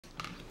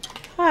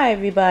Hi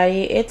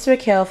everybody, it's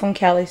Raquel from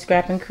Cali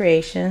Scrapping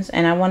Creations,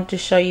 and I wanted to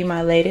show you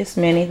my latest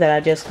mini that I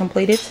just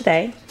completed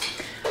today.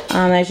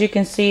 As you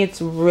can see,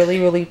 it's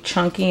really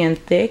chunky and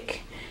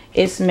thick.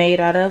 It's made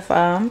out of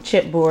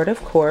chipboard,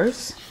 of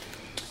course,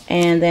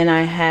 and then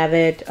I have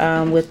it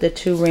with the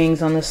two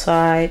rings on the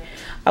side.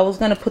 I was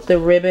going to put the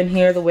ribbon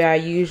here the way I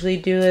usually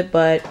do it,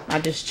 but I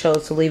just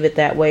chose to leave it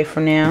that way for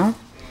now.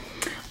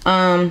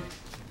 On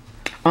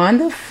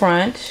the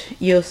front,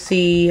 you'll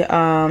see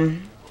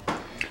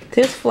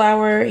this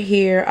flower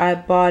here. I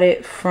bought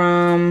it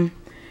from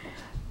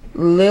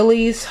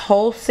Lily's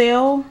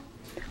Wholesale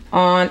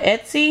on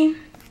Etsy,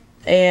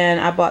 and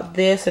I bought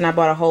this, and I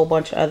bought a whole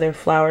bunch of other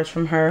flowers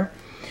from her.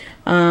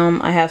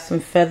 I have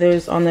some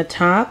feathers on the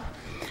top,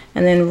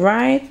 and then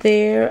right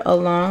there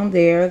along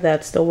there,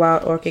 that's the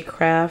Wild Orchid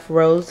Craft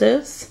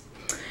roses.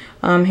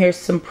 Here's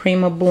some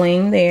Prima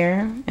Bling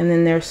there, and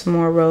then there's some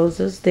more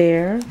roses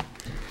there.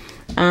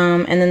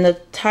 And then the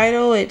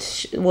title,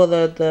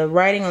 the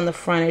writing on the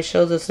front, it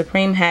shows the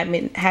supreme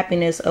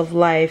happiness of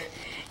life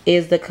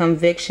is the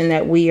conviction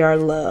that we are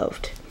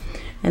loved.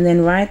 And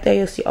then right there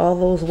you'll see all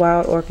those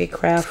Wild Orchid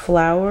Craft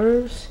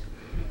flowers.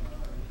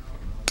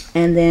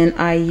 And then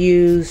I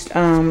used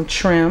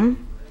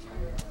trim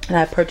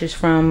that I purchased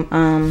from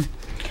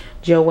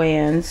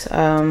Joann's.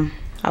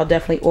 I'll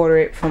definitely order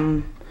it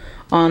from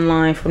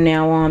online from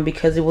now on,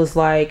 because it was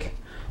like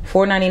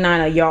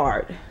 $4.99 a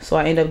yard, so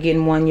I ended up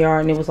getting 1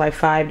 yard, and it was like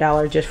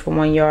 $5 just for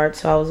 1 yard.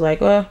 So I was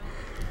like, well,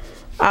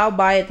 I'll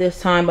buy it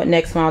this time, but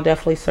next time I'll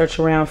definitely search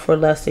around for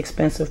less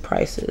expensive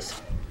prices.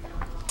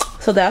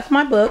 So that's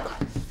my book,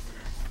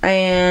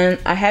 and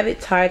I have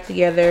it tied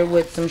together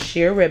with some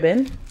sheer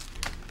ribbon.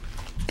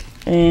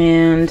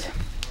 And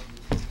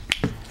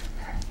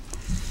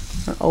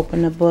I'll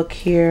open the book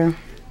here.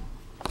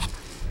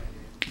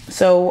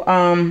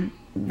 So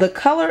the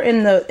color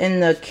in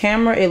the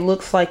camera, it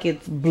looks like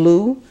it's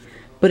blue,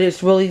 but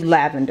it's really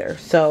lavender.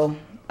 So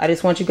I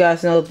just want you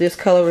guys to know this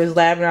color is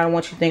lavender. I don't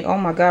want you to think, oh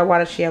my god, why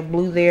does she have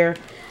blue there?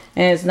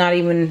 And it's not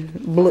even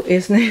blue.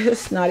 It's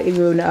not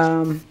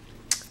even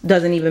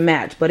doesn't even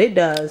match, but it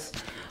does.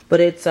 But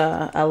it's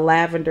a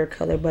lavender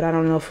color, but I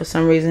don't know, for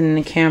some reason in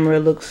the camera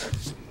it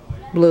looks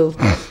blue.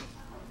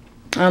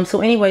 So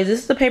anyways,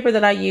 this is the paper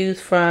that I use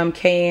from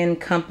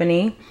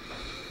k&company.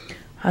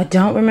 I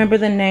don't remember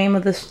the name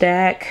of the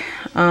stack.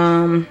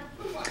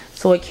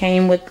 So it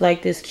came with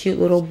like this cute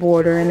little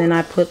border, and then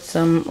I put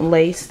some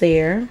lace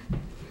there.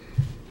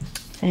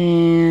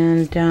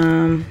 And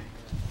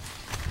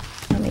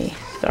let me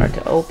start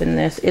to open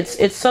this.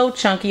 It's so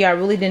chunky. I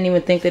really didn't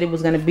even think that it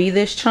was going to be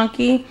this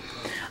chunky.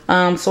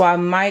 So I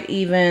might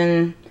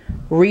even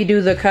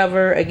redo the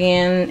cover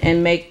again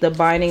and make the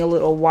binding a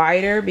little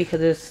wider,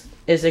 because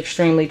it's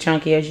extremely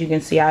chunky. As you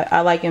can see,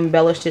 I like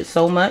embellished it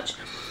so much.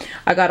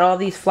 I got all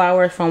these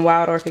flowers from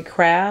Wild Orchid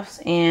Crafts,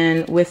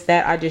 and with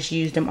that I just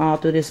used them all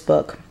through this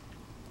book.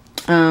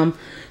 So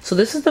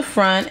this is the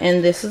front,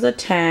 and this is a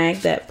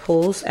tag that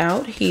pulls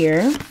out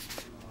here.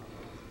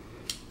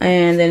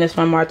 And then it's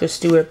my Martha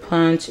Stewart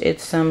punch.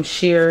 It's some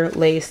sheer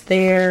lace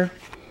there.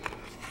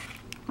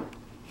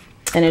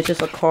 And it's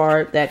just a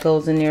card that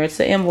goes in there. It's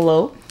an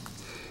envelope.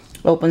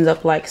 Opens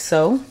up like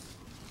so.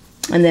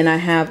 And then I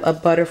have a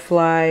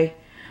butterfly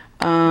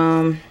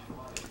from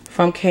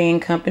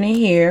k&company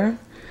here.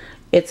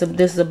 This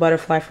is a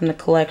butterfly from the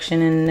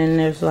collection, and then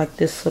there's like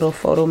this little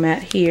photo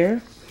mat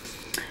here.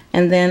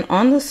 And then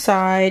on the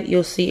side,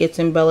 you'll see it's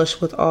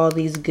embellished with all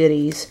these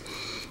goodies.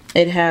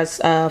 It has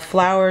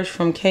flowers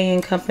from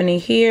k&company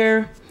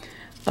here.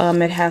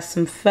 It has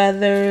some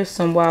feathers,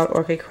 some Wild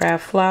Orchid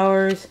Craft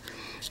flowers.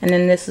 And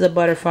then this is a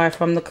butterfly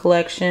from the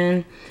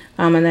collection.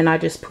 And then I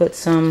just put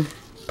some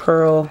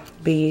pearl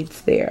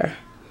beads there.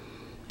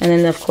 And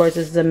then of course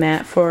this is a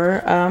mat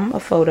for a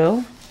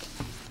photo.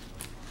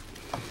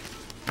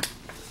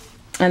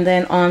 And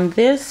then on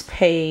this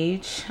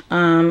page,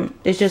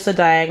 it's just a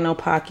diagonal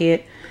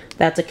pocket.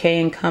 That's a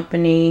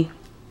k&company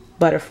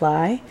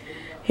butterfly.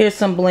 Here's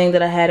some bling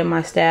that I had in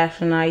my stash,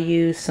 and I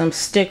used some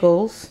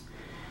stickles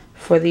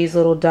for these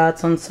little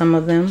dots on some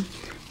of them.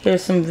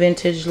 Here's some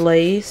vintage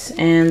lace,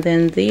 and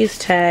then these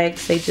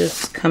tags, they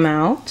just come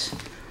out.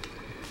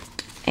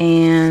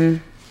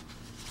 And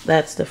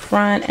that's the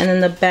front. And then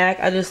the back,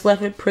 I just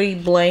left it pretty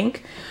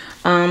blank.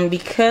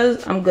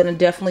 Because I'm going to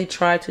definitely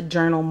try to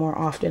journal more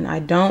often. I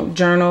don't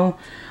journal.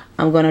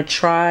 I'm going to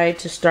try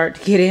to start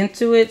to get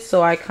into it.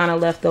 So I kind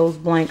of left those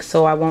blank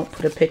so I won't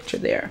put a picture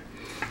there.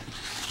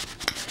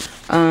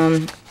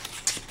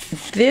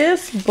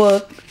 This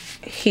book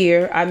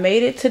here, I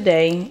made it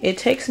today. It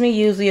takes me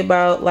usually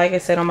about, like I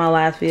said on my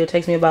last video, it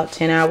takes me about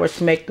 10 hours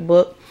to make the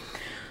book.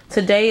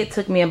 Today it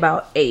took me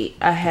about 8.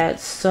 I had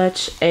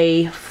such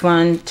a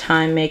fun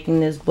time making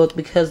this book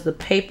because the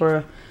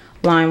paper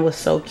line was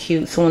so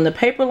cute. So when the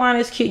paper line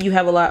is cute, you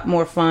have a lot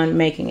more fun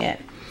making it.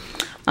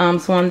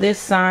 So on this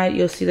side,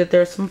 you'll see that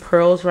there's some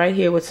pearls right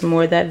here with some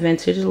more of that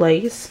vintage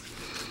lace.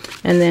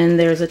 And then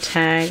there's a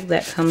tag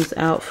that comes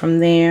out from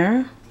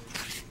there.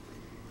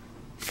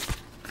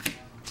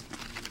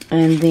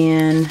 And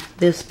then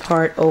this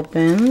part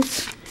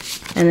opens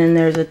And then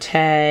there's a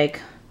tag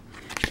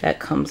that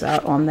comes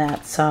out on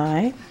that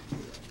side.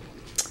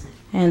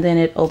 And then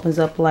it opens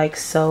up like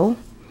so.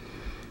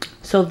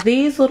 So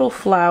these little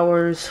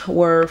flowers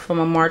were from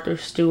a Martha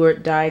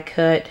Stewart die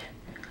cut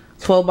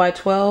 12 by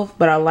 12,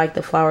 but I like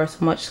the flowers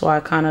so much, so I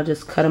kind of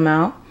just cut them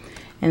out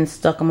and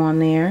stuck them on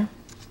there.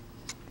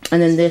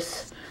 And then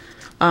this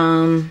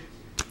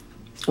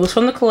was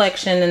from the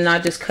collection, and I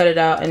just cut it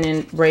out and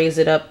then raised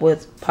it up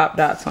with pop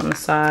dots on the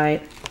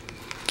side.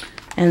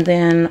 And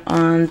then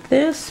on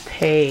this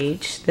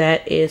page,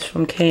 that is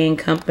from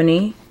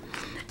K&company.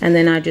 And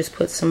then I just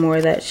put some more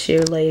of that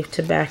sheer leaf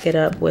to back it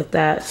up with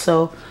that.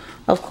 So,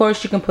 of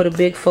course, you can put a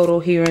big photo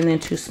here and then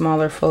two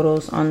smaller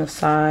photos on the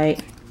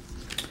side.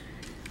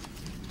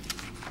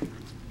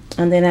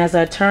 And then as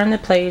I turn the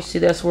page, see,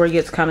 that's where it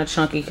gets kind of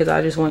chunky because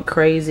I just went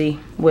crazy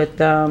with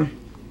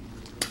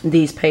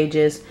these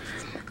pages.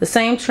 The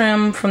same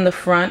trim from the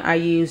front I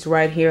used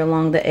right here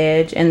along the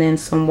edge, and then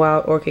some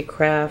Wild Orchid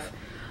Craft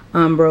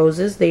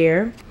roses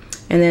there.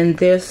 And then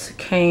this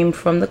came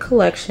from the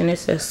collection. It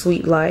says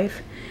Sweet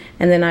Life.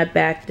 And then I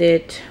backed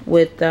it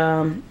with,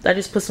 I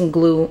just put some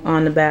glue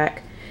on the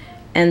back.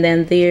 And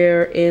then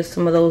there is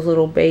some of those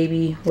little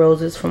baby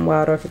roses from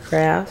Wild Orchid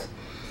Crafts.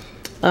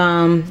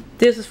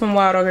 This is from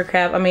Wild Orchid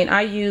Craft. I mean,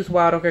 I use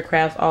Wild Orchid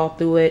Crafts all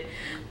through it.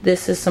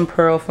 This is some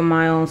pearl from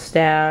my own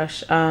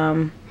stash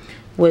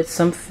with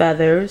some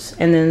feathers.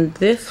 And then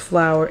this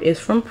flower is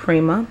from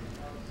Prima.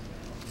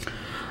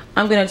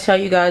 I'm going to tell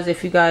you guys,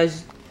 if you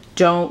guys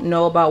don't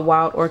know about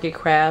Wild Orchid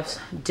Crafts,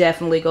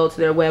 definitely go to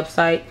their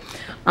website.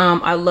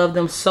 I love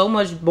them so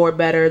much more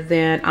better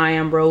than I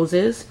Am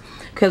Roses,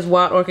 because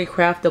Wild Orchid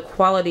Craft, the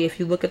quality, if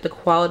you look at the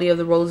quality of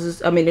the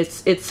roses, I mean,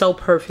 it's so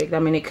perfect. I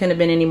mean, it couldn't have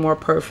been any more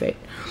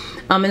perfect.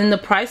 And then the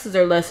prices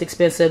are less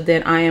expensive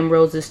than I Am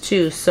Roses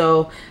too.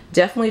 So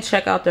definitely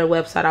check out their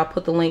website. I'll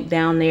put the link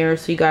down there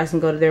so you guys can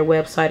go to their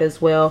website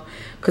as well,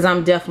 because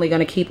I'm definitely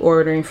going to keep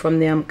ordering from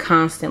them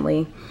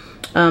constantly.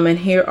 And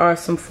here are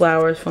some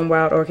flowers from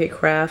Wild Orchid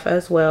Craft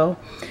as well.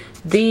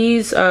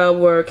 These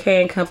were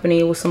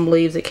K&company with some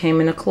leaves that came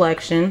in a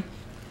collection.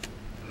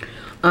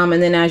 And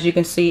then as you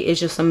can see, it's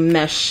just a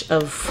mesh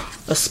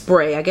of a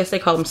spray. I guess they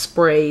call them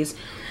sprays.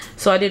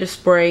 So I did a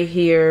spray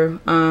here.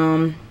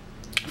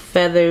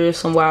 Feathers,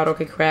 some Wild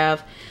Orchid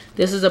Craft.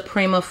 This is a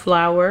Prima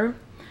flower.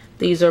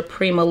 These are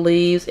Prima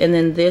leaves. And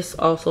then this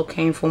also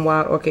came from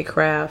Wild Orchid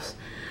Crafts.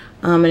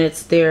 And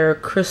it's their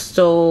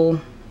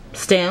crystal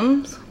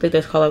stems. I think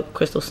that's called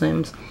crystal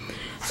stems.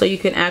 So you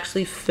can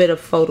actually fit a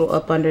photo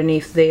up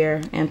underneath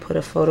there and put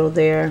a photo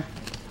there.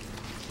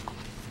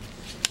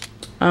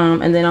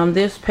 And then on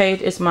this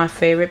page, it's my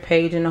favorite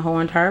page in the whole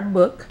entire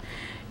book,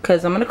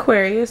 because I'm an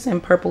Aquarius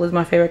and purple is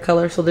my favorite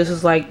color. So this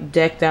is like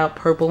decked out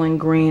purple and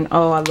green.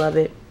 Oh, I love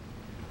it.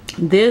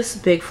 This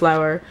big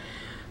flower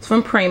is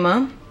from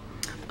Prima.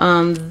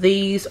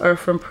 These are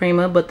from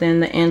Prima, but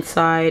then the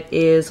inside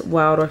is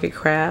Wild Orchid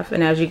Craft.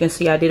 And as you can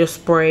see, I did a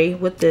spray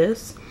with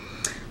this.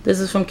 This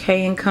is from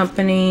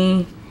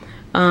K&company.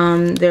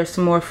 There's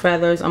some more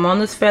feathers. I'm on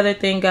this feather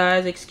thing,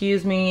 guys.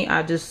 Excuse me.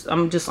 I'm just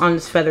on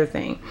this feather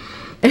thing.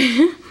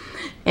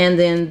 And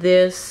then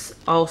this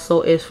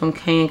also is from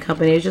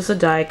K&company. It's just a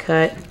die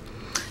cut.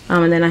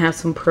 And then I have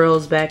some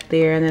pearls back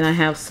there. And then I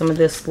have some of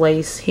this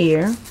lace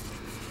here.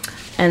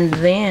 And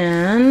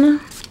then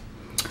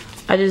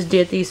I just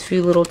did these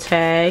few little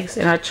tags.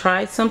 And I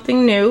tried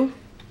something new.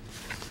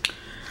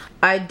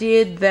 I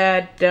did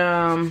that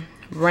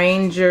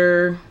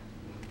Ranger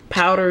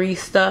powdery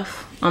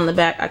stuff on the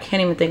back. I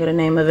can't even think of the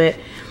name of it.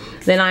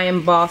 Then I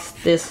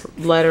embossed this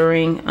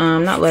lettering,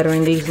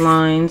 these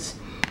lines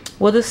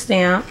with a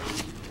stamp.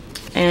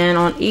 And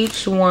on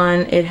each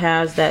one it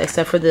has that,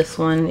 except for this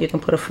one. You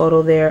can put a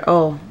photo there.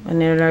 Oh, and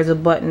then there's a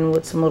button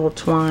with some little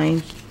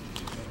twine.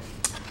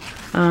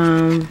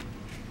 And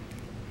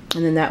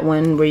then that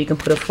one where you can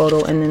put a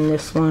photo, and then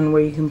this one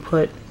where you can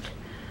put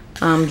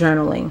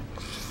journaling.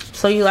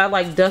 So I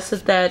like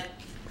dusted that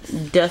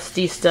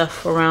dusty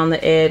stuff around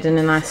the edge, and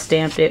then I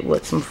stamped it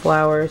with some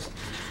flowers.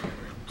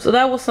 So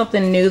that was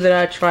something new that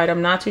I tried.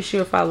 I'm not too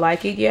sure if I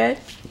like it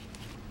yet,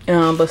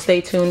 but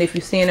stay tuned. If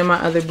you see it in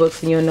my other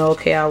books, then you'll know,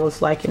 okay, I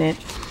was liking it.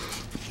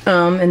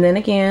 And then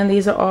again,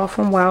 these are all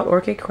from Wild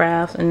Orchid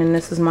Crafts, and then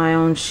this is my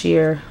own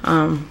sheer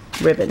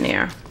ribbon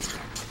there.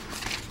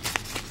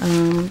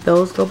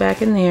 Those go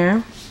back in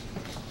there.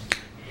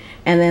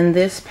 And then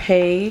this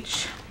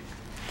page,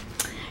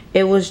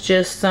 it was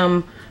just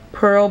some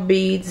pearl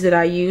beads that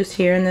I used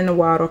here, and then the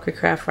Wild Orchid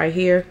Craft right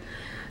here.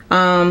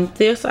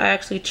 This I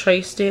actually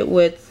traced it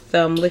with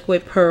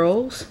liquid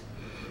pearls,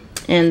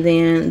 and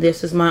then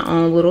this is my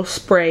own little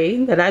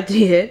spray that I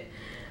did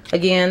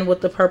again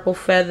with the purple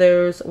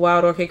feathers,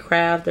 Wild Orchid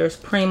Craft. There's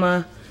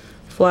Prima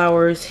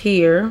flowers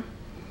here,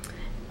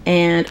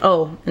 and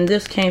oh, and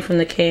this came from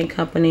the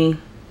K&company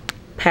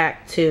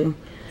pack too.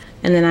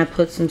 And then I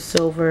put some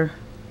silver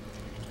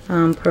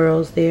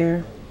pearls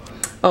there.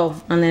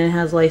 Oh, and then it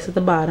has lace at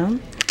the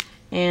bottom.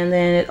 And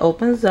then it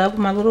opens up with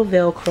my little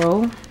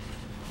Velcro.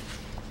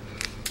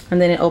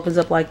 And then it opens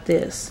up like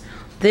this.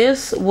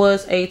 This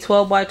was a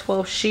 12 by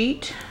 12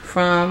 sheet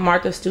from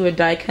Martha Stewart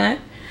die cut,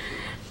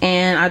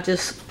 and I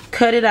just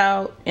cut it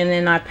out and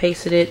then I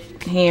pasted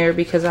it here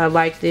because I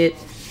liked it,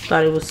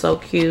 thought it was so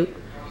cute.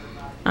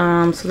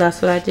 So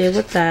that's what I did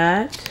with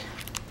that,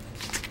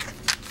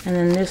 and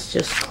then this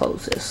just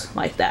closes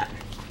like that.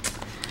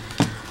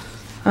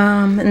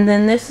 And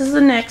then this is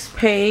the next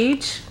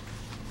page,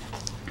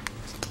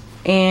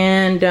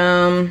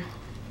 and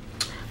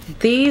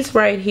these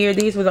right here,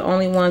 these were the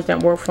only ones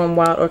that were from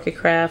Wild Orchid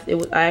Craft.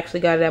 I actually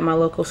got it at my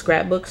local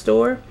scrapbook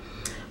store,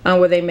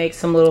 where they make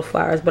some little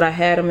flowers, but I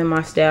had them in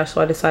my stash,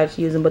 so I decided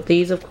to use them. But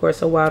these, of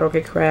course, are Wild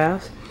Orchid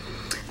Crafts.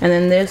 And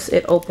then this,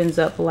 it opens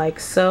up like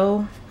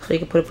so. So you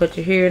can put a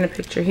picture here and a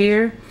picture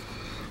here.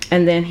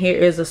 And then here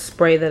is a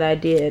spray that I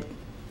did.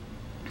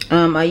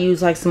 I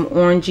used like some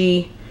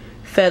orangey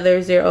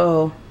feathers there.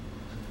 Oh,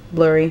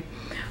 blurry.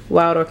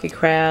 Wild Orchid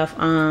Craft.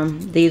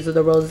 These are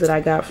the roses that I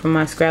got from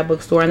my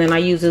scrapbook store. And then I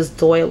use this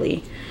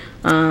doily.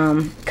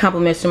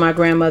 Compliments to my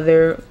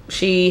grandmother.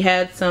 She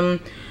had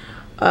some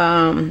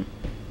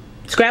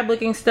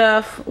scrapbooking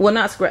stuff. Well,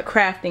 not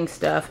crafting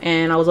stuff.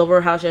 And I was over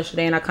her house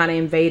yesterday and I kind of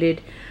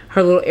invaded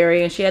her little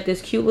area. And she had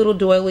this cute little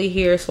doily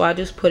here. So I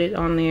just put it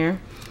on there.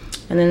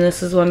 And then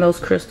this is one of those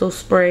crystal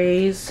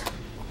sprays.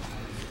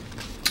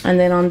 And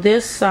then on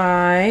this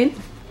side,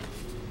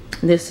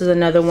 this is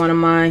another one of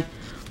my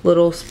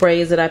little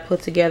sprays that I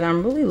put together.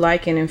 I'm really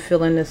liking and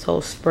feeling this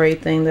whole spray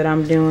thing that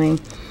I'm doing.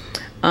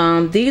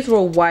 These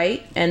were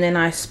white, and then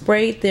I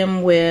sprayed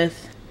them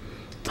with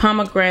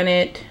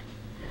pomegranate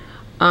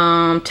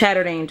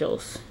tattered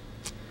angels.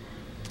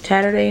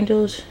 Tattered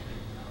angels?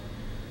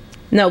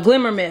 No,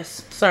 glimmer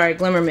mist. Sorry,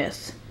 glimmer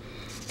mist.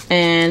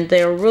 And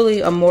they're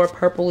really a more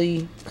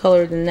purpley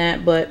color than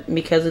that, but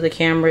because of the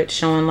camera, it's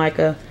showing like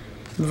a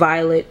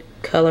violet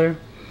color.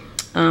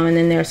 And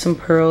then there's some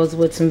pearls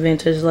with some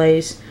vintage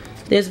lace.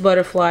 This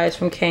butterfly is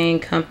from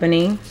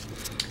k&company.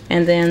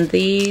 And then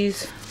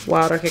these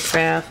Wild Orchid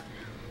Craft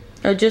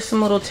are just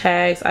some little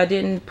tags. I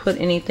didn't put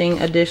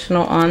anything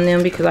additional on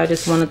them because I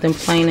just wanted them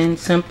plain and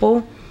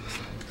simple.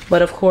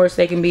 But of course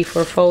they can be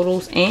for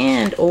photos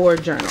and or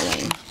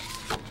journaling,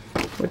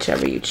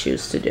 whichever you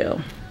choose to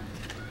do.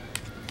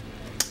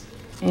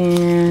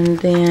 And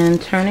then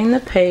turning the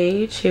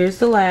page, here's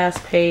the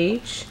last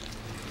page.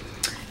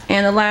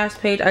 And the last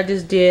page I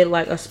just did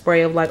like a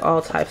spray of like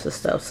all types of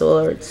stuff.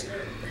 So it's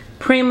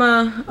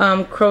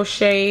Prima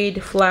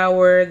crocheted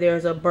flower.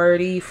 There's a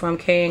birdie from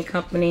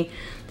k&company.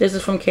 This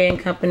is from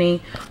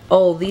k&company.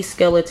 Oh, these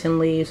skeleton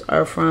leaves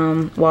are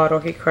from Wild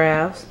Orchid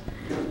Crafts.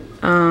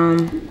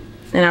 And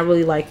I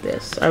really like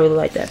this. I really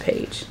like that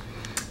page.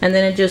 And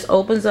then it just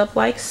opens up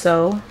like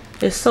so.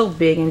 It's so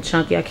big and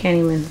chunky, I can't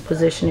even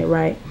position it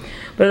right.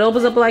 But it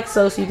opens up like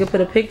so, so you can put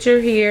a picture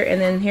here,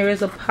 and then here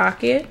is a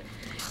pocket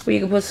where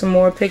you can put some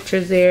more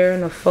pictures there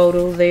and a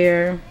photo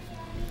there.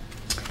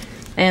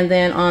 And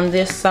then on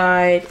this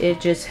side,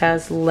 it just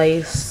has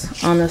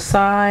lace on the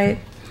side,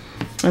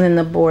 and then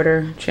the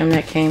border trim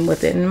that came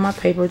with it. And my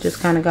paper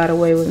just kind of got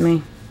away with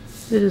me.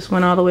 It just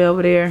went all the way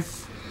over there.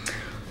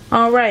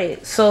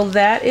 Alright, so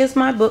that is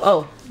my book.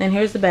 Oh, and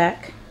here's the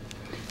back.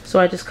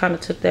 So I just kind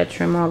of took that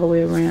trim all the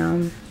way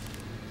around.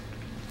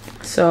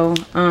 So,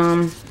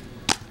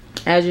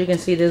 as you can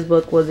see, this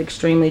book was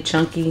extremely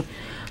chunky.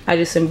 I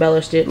just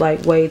embellished it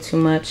like way too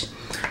much.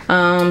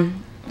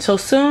 So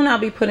soon I'll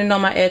be putting it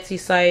on my Etsy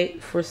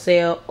site for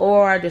sale,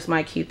 or I just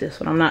might keep this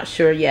one. I'm not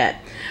sure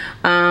yet.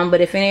 But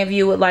if any of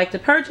you would like to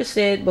purchase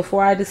it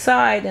before I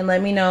decide, then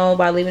let me know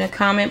by leaving a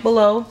comment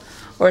below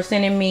or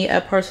sending me a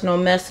personal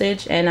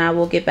message, and I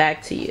will get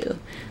back to you.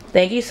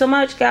 Thank you so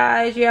much,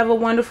 guys. You have a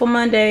wonderful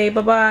Monday.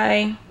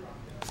 Bye-bye.